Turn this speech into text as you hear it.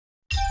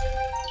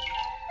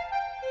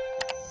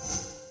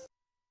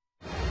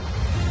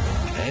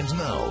And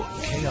now,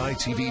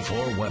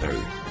 KITV4 weather.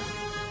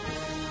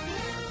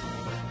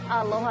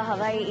 Aloha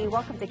Hawaii,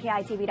 welcome to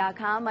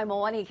KITV.com. I'm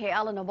Moani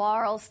Keala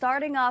Navarro.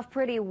 Starting off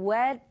pretty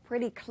wet,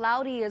 pretty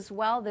cloudy as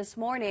well this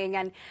morning,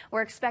 and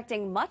we're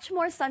expecting much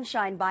more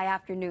sunshine by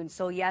afternoon.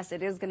 So yes,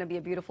 it is going to be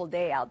a beautiful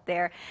day out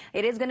there.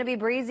 It is going to be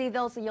breezy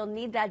though, so you'll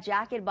need that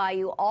jacket by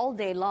you all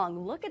day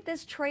long. Look at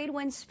this trade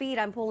wind speed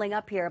I'm pulling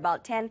up here,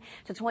 about 10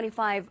 to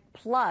 25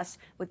 plus,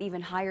 with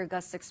even higher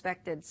gusts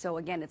expected. So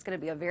again, it's going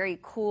to be a very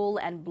cool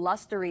and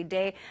blustery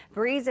day.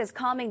 Breeze is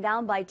calming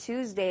down by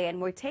Tuesday, and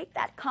we'll take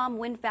that calm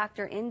wind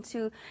factor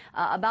into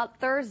about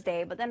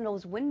Thursday, but then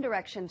those wind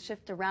directions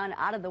shift around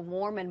out of the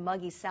warm and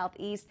muggy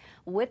southeast.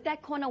 With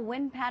that Kona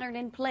wind pattern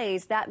in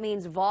place, that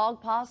means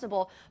fog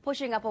possible,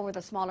 pushing up over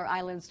the smaller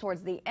islands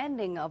towards the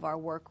ending of our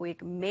work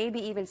week, maybe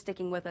even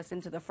sticking with us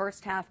into the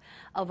first half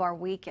of our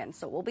weekend.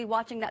 So we'll be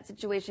watching that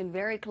situation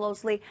very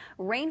closely.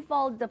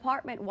 Rainfall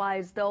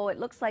department-wise, though, it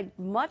looks like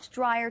much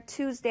drier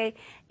Tuesday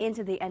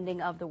into the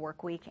ending of the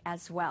work week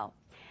as well.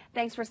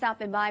 Thanks for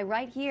stopping by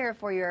right here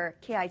for your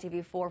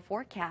KITV4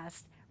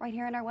 forecast, right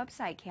here on our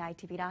website,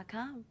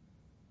 KITV.com.